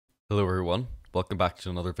Hello everyone, welcome back to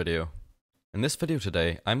another video. In this video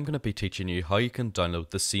today, I'm going to be teaching you how you can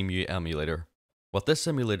download the Cemu Emulator. What this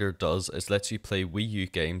emulator does is lets you play Wii U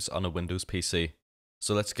games on a Windows PC.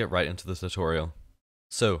 So let's get right into the tutorial.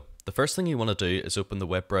 So, the first thing you want to do is open the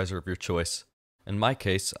web browser of your choice. In my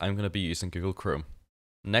case, I'm going to be using Google Chrome.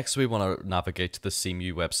 Next we want to navigate to the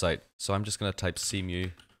Cemu website, so I'm just going to type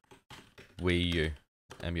Cemu Wii U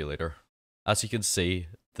Emulator. As you can see,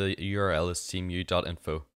 the URL is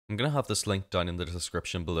cemu.info. I'm going to have this link down in the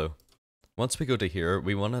description below. Once we go to here,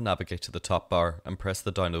 we want to navigate to the top bar and press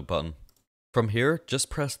the download button. From here, just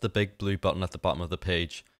press the big blue button at the bottom of the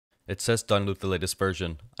page. It says download the latest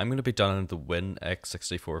version. I'm going to be downloading the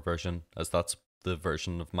WinX64 version, as that's the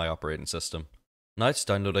version of my operating system. Now it's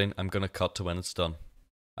downloading, I'm going to cut to when it's done.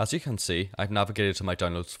 As you can see, I've navigated to my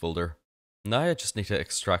downloads folder. Now I just need to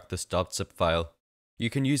extract this .zip file. You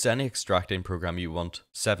can use any extracting program you want,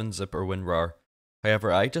 7-zip or WinRAR.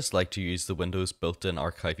 However, I just like to use the Windows built-in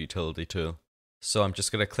archive utility tool. So I'm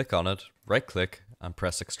just going to click on it, right click, and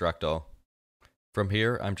press extract all. From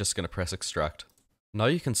here, I'm just going to press extract. Now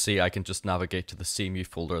you can see I can just navigate to the Cemu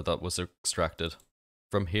folder that was extracted.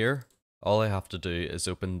 From here, all I have to do is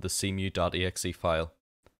open the cemu.exe file.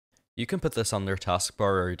 You can put this on your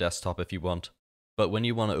taskbar or your desktop if you want, but when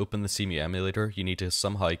you want to open the Cemu emulator, you need to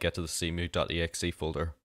somehow get to the cemu.exe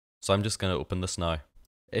folder. So I'm just going to open this now.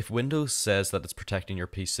 If Windows says that it's protecting your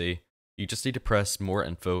PC, you just need to press more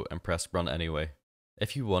info and press run anyway.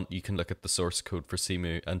 If you want, you can look at the source code for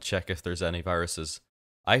Cemu and check if there's any viruses.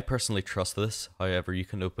 I personally trust this, however you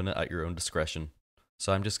can open it at your own discretion.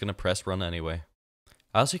 So I'm just going to press run anyway.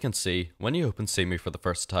 As you can see, when you open Cemu for the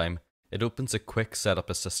first time, it opens a quick setup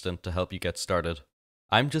assistant to help you get started.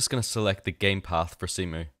 I'm just going to select the game path for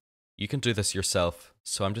Cemu. You can do this yourself,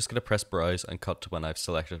 so I'm just going to press browse and cut to when I've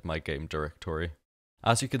selected my game directory.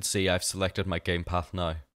 As you can see, I've selected my game path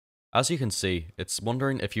now. As you can see, it's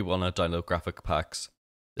wondering if you want to download graphic packs.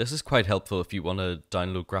 This is quite helpful if you want to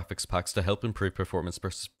download graphics packs to help improve performance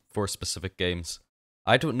for specific games.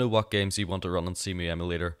 I don't know what games you want to run on Cemu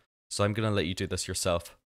Emulator, so I'm going to let you do this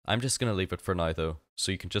yourself. I'm just going to leave it for now though,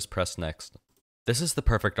 so you can just press next. This is the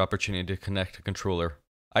perfect opportunity to connect a controller.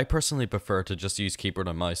 I personally prefer to just use keyboard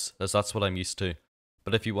and mouse, as that's what I'm used to.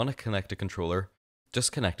 But if you want to connect a controller,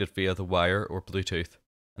 just connect it via the wire or Bluetooth,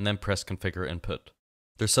 and then press configure input.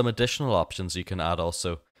 There's some additional options you can add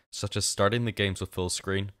also, such as starting the games with full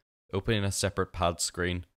screen, opening a separate pad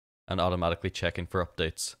screen, and automatically checking for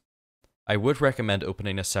updates. I would recommend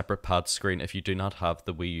opening a separate pad screen if you do not have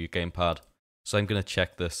the Wii U gamepad, so I'm going to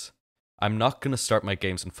check this. I'm not going to start my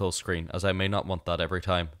games in full screen, as I may not want that every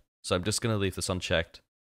time, so I'm just going to leave this unchecked.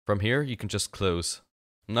 From here, you can just close.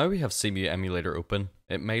 Now we have Cemu Emulator open.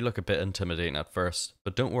 It may look a bit intimidating at first,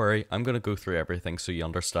 but don't worry, I'm going to go through everything so you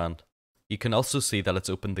understand. You can also see that it's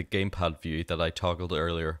opened the gamepad view that I toggled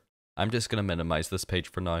earlier. I'm just going to minimize this page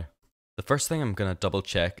for now. The first thing I'm going to double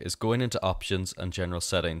check is going into options and general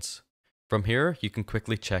settings. From here, you can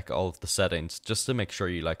quickly check all of the settings just to make sure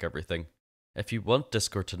you like everything. If you want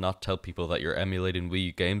Discord to not tell people that you're emulating Wii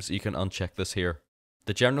U games, you can uncheck this here.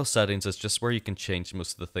 The general settings is just where you can change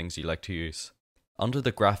most of the things you like to use. Under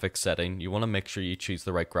the graphics setting, you want to make sure you choose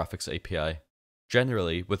the right graphics API.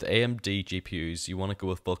 Generally, with AMD GPUs, you want to go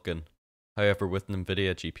with Vulkan. However, with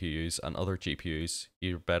NVIDIA GPUs and other GPUs,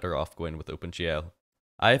 you're better off going with OpenGL.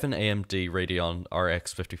 I have an AMD Radeon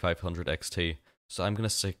RX 5500 XT, so I'm going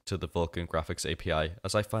to stick to the Vulkan graphics API,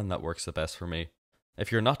 as I find that works the best for me.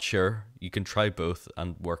 If you're not sure, you can try both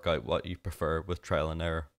and work out what you prefer with trial and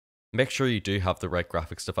error. Make sure you do have the right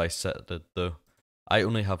graphics device set though. I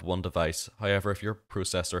only have one device, however if your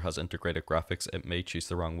processor has integrated graphics it may choose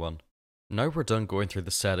the wrong one. Now we're done going through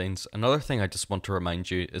the settings, another thing I just want to remind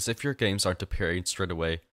you is if your games aren't appearing straight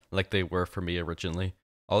away, like they were for me originally,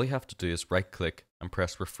 all you have to do is right click and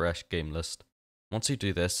press refresh game list. Once you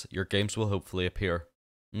do this, your games will hopefully appear,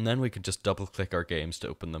 and then we can just double click our games to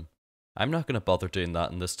open them. I'm not going to bother doing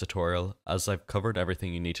that in this tutorial, as I've covered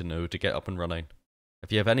everything you need to know to get up and running.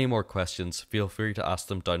 If you have any more questions, feel free to ask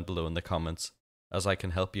them down below in the comments, as I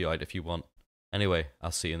can help you out if you want. Anyway,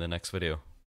 I'll see you in the next video.